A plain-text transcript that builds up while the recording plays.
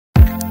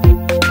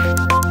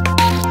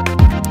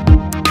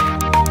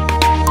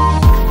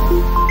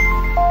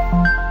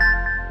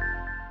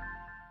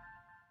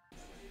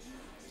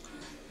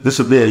this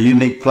will be a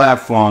unique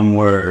platform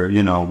where,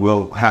 you know,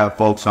 we'll have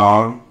folks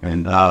on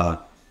and,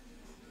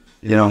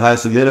 you know, have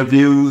some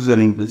interviews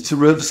and it's a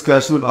real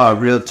discussion about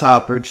real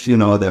topics, you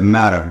know, that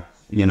matter,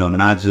 you know,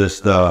 not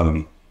just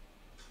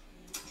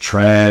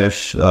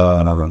trash,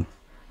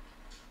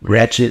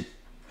 ratchet.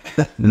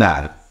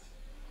 Nah.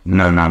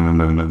 No.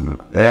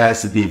 It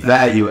has to be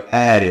value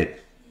added.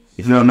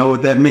 If you don't know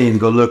what that means,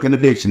 go look in the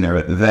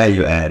dictionary.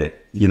 Value added.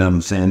 You know what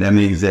I'm saying? That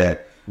means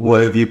that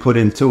whatever you put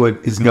into it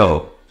is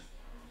gold.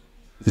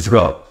 It's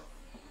gold.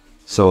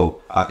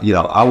 So, you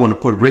know, I want to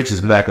put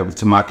riches back up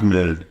into my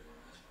community.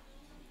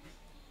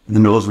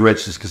 And those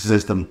riches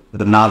consist of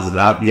the knowledge that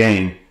I've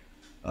gained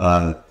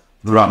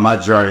throughout my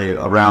journey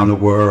around the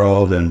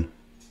world and,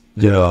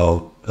 you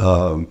know,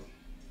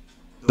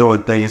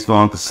 doing things for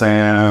Uncle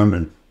Sam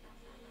and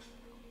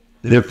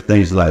different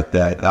things like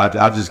that.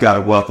 I've just got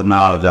a wealth of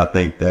knowledge, I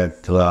think,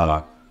 that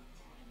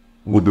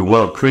would be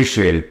well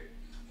appreciated.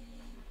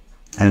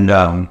 And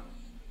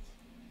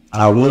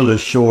I will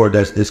assure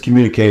that it's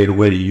communicated in a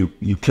way that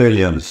you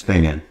clearly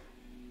understand.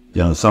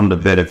 You know, some of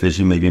the benefits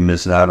you may be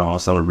missing out on,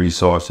 some of the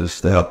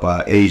resources to help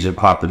our Asian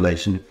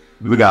population.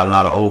 We got a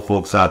lot of old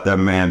folks out there,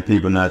 man,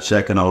 people not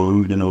checking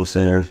on, you know what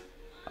I'm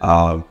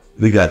saying?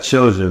 We got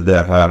children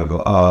that have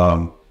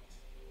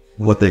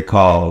what they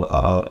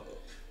call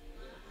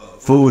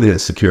food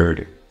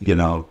insecurity. You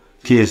know,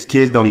 kids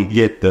don't even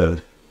get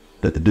the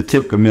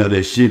typical meal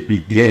they should be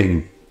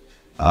getting,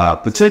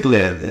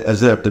 particularly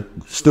as they're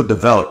still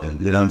developing,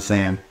 you know what I'm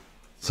saying?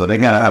 So they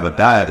gotta have a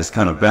diet that's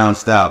kind of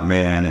balanced out,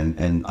 man,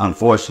 and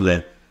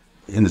unfortunately,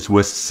 in this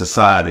Western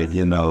society,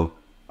 you know,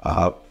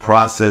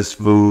 processed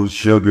foods,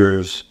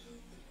 sugars,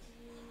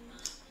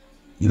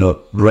 you know,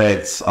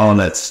 breads, all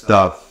that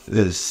stuff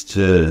is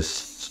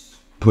just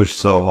pushed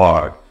so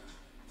hard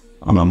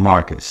on the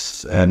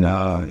markets, and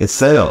it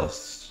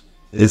sells.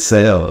 It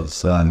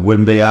sells. It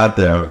wouldn't be out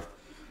there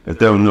if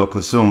there were no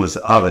consumers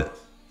of it.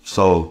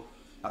 So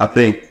I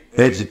think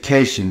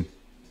education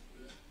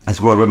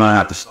is where we're gonna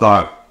have to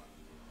start.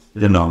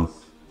 You know,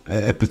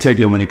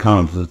 particularly when it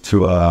comes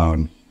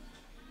to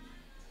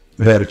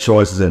better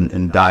choices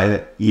in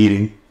diet,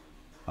 eating.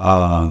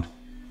 You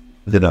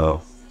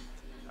know,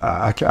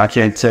 I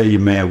can't tell you,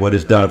 man, what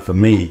it's done for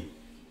me.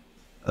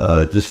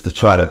 Just to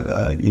try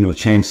to, you know,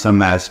 change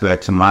some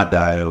aspects of my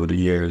diet over the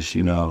years,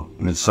 you know.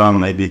 And some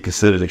may be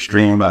considered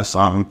extreme by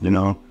some, you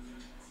know.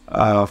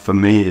 For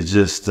me, it's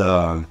just,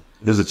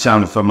 it's a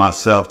challenge for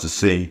myself to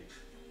see,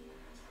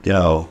 you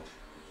know,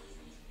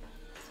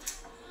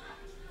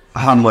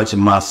 how much of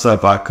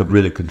myself I could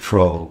really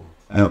control.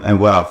 And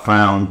what I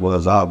found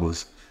was I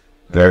was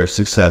very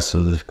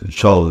successful at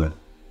controlling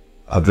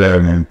a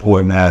very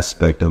important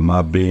aspect of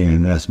my being,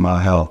 and that's my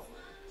health.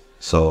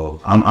 So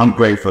I'm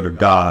grateful to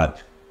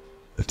God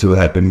to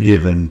have been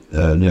given,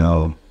 you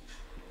know,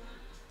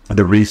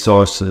 the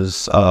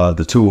resources,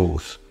 the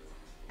tools,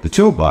 the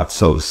toolbox,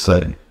 so to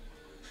say,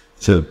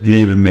 to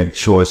be able to make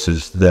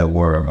choices that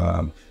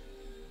were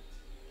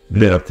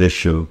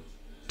beneficial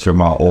to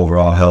my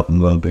overall health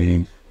and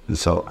well-being. And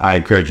so I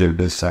encourage you to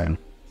do the same.